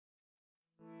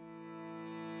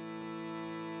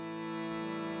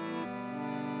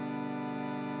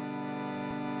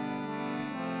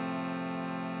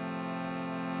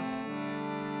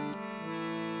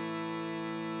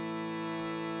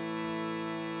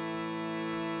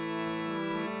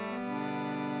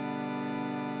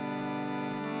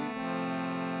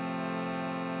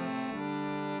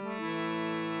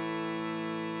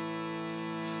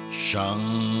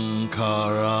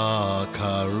Shankara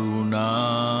Karuna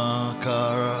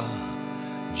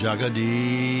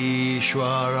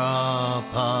Jagadishwara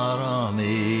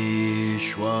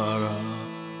Parameshwara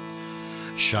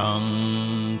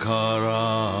Shankara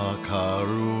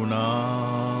Karuna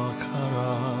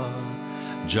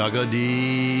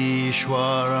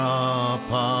Jagadishwara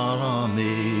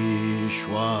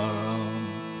Parameshwara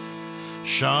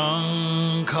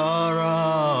Shankara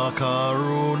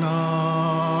Karuna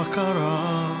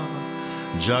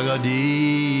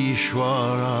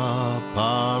Jagadishwara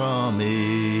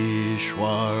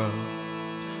Parameshwara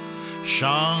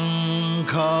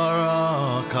Shankara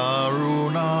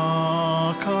Karuna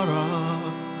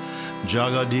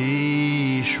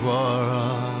Jagadishwara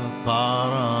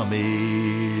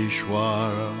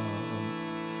Parameshwara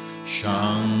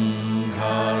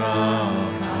Shankara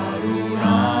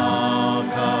Karuna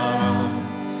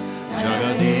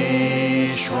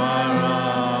Jagadishwara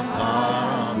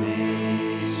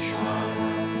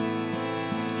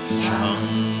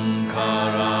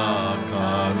Shankara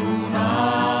Karuna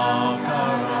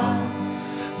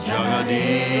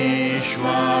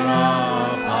Jagadishwara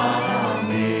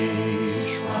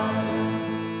Parameshwara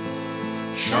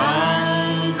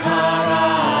Shankara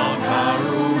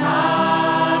Karuna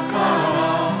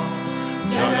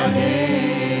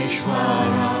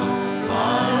Jagadishwara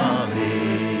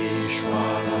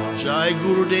Parameshwara Jai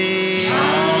Gurudev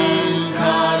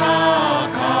Shankara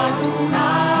Karuna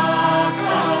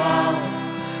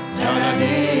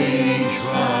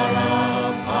Jagadishwara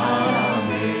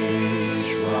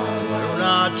Parameshwara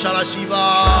Arunachala Shiva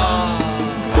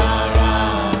Shankara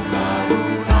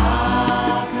Karuna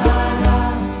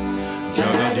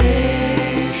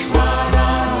Jagadishwara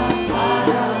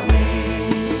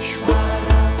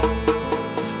Parameshwara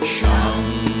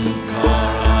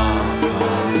Shankara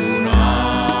Karuna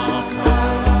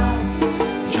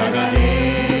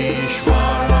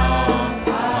Jagadishwara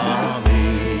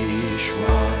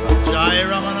Parameshwara Jai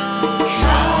Ramana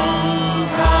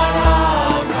Shankara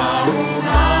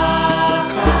Karuna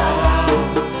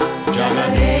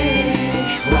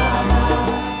Jagadishwara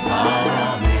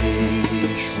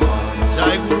Parameshwara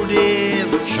Jai Gurudev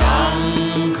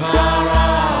Shankara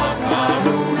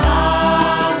Karuna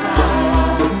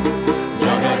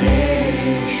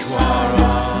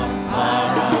Jagadishwara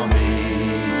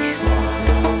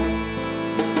Parameshwara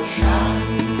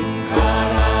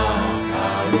Shankara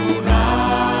Karuna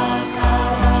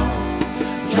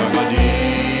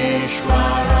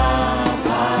Jagadishwara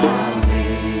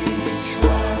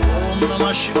Parameshwara Om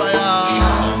Namah Shivaya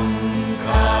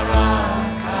Shankara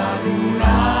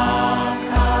Karuna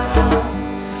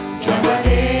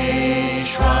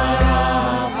Jagadishwara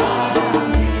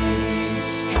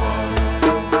Parameshwara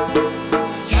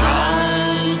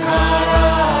Shankara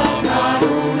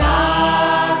Karuna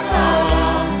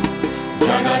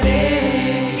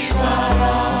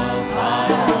Jagadishwara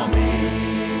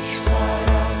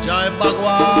Parameshwara Jai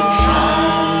Bhagwan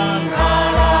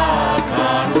Shankara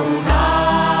Karuna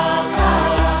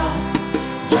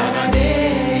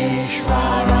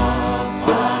Jagadishwara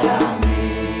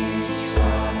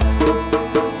Parameshwara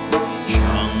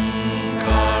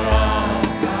Shankara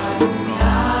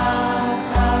Karuna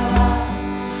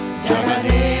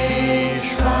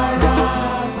Jagadishwara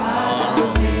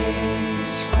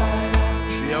Parameshwara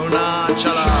Shri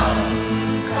Arunachala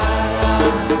Shankara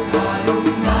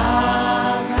Karuna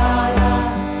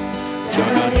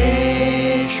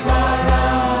Jagadishwara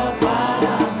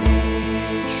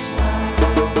Parameshwara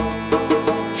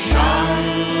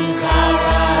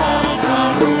Shankara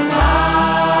Karuna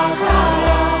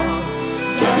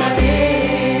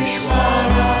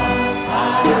Jagadishwara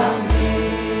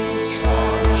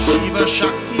Parameshwara Shiva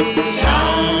Shakti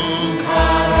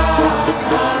Shankara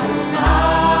Karuna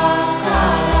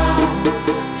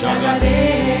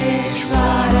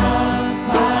Jagadishwara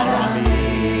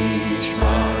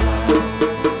Parameshwara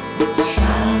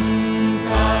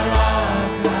Shankara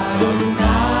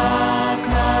Karuna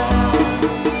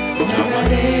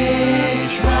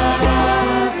Jagadishwara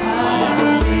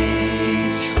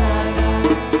Parameshwara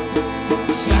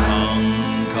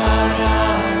Shankara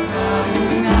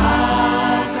Karuna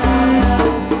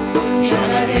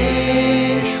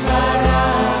Jagadishwara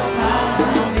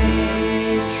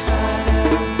Parameshwara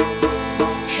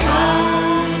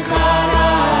Shankara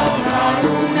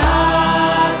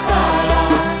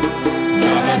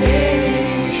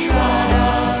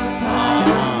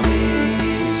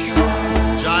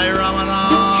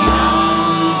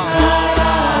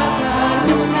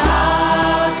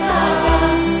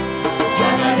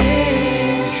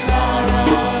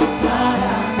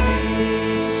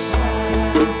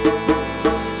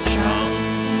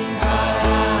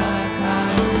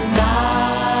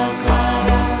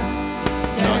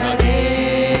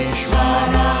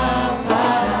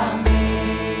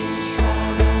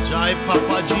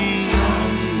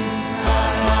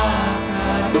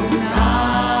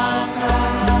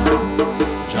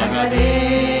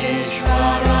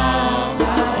Jagadeshwara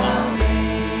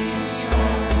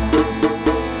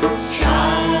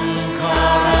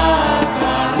Shankara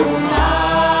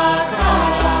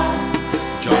Karunakara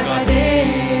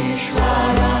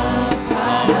Jagadeshwara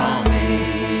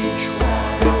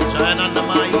Parameshwara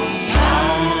Jayanandamai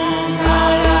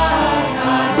Shankara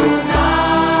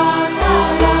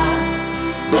Karunakara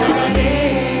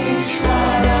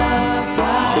Jagadeshwara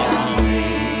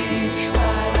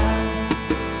Parameshwara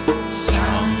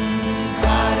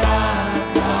Shankara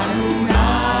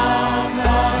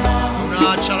Karunakara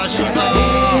Gunachala Shiva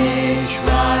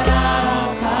Jagadeshwara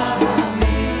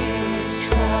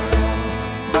Parameshwara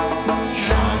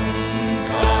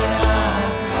Shankara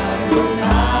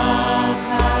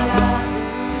Karunakara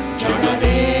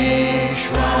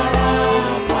Jagadeshwara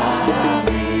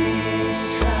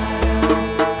Parameshwara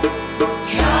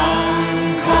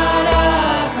Shankara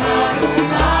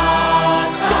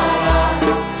Karunakara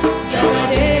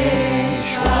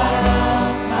Jagadeshwara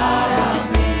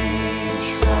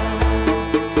Parameshwara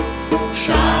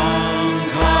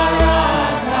Shankara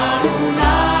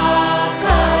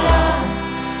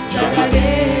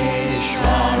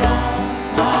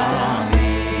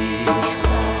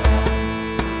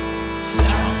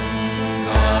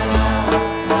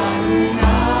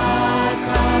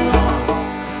Karunakara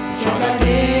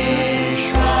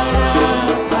Jagadeshwara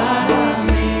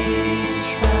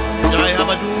Parameshwara Jai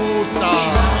Havaduta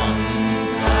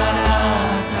Shankara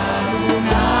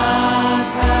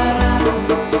Karunakara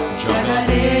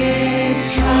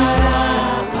Jagadeshwara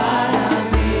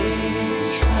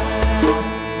Parameshwara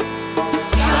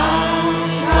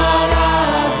Shankara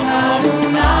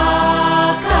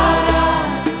Karunakara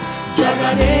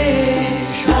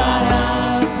Jagadeshwara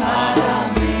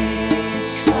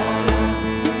Parameshwara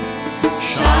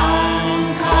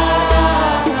Shankara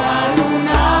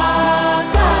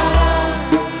Karunakara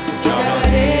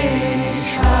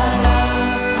Jagadeshwara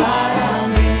Parameshwara Shankara Karunakara Jagadeshwara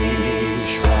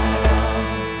Parameshwara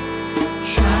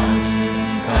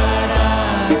Shankara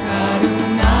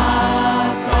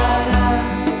Karunakara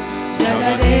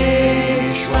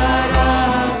Jagadeshwara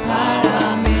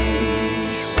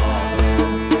Parameshwara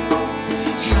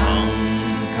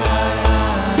Shankara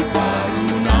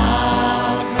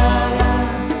Karunakara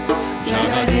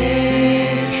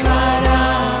Jagadeshwara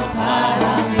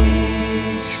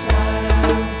Parameshwara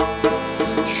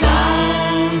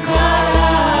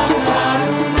Shankara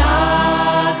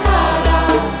Karunakara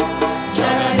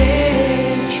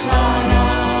Jagadeshwara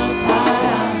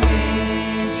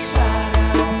Parameshwara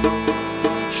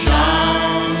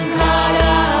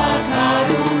Shankara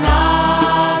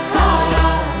Karunakara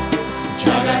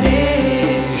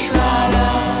Jagadeshwara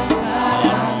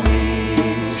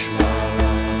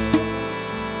Parameshwara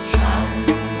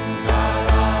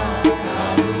Shankara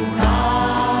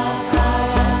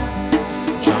Karunakara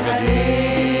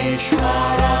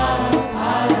Jagadeshwara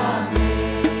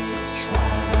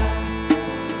Parameshwara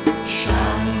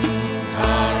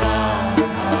Shankara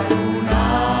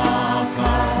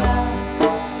Karunakara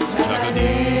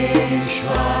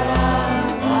Jagadeshwara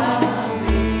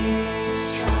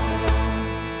Parameshwara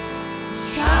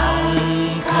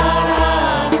Shankara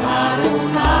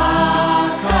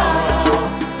Karunakara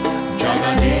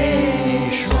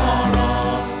Jagadeshwara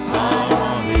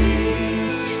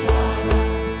Parameshwara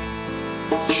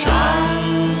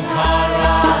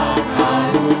Shankara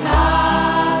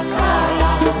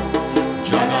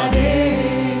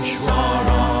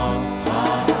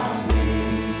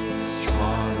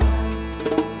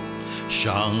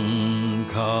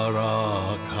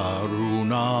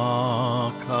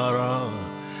Karunakara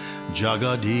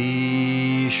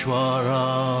Jagadeshwara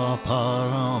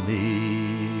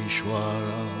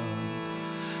Parameshwara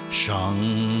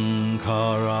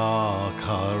Shankara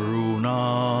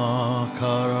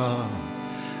Karunakara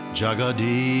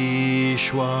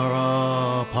Jagadeshwara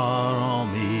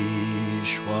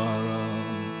Parameshwara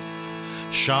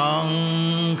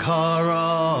Shankara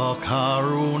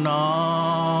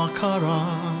Karunakara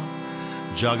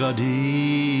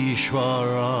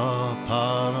Jagadeshwara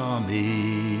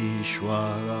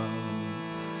Parameshwara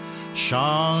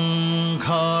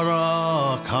Shankara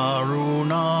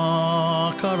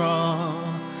Karunakara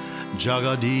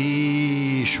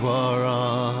Jagadeshwara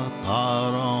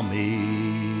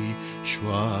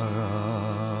Parameshwara.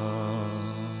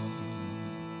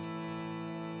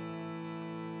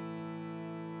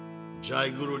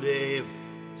 Jai Gurudev,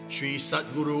 Shri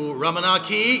Satguru Ramana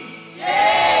ki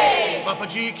Jai,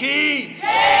 Papaji ki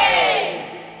Jai,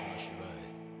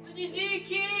 Papaji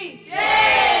ki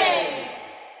Jai.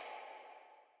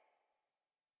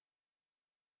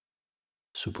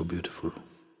 Super beautiful.